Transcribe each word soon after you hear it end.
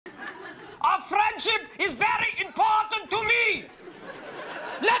friendship is very important to me.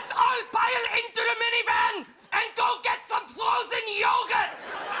 Let's all pile into the minivan and go get some frozen yogurt.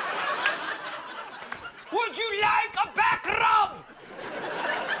 Would you like a back rub?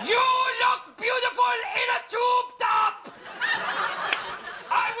 You look beautiful in a tube top.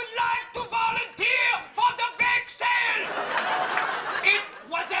 I would like to volunteer for the bake sale. It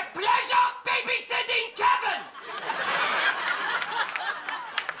was a pleasure babysitting Kevin.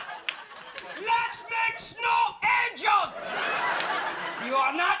 Let's make snow angels. You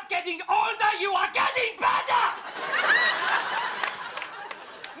are not getting older, you are getting better.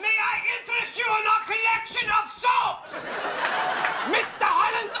 May I interest you in our collection of soaps? Mr.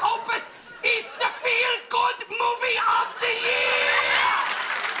 Holland's opus is the feel-good movie of the year.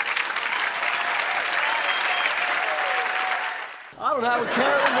 I don't have a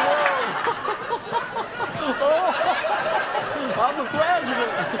care in the world. Oh, I'm the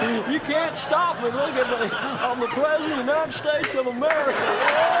president. You can't stop me. Look at me. I'm the president of the United States of America.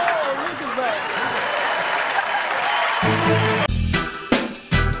 Oh, look at that.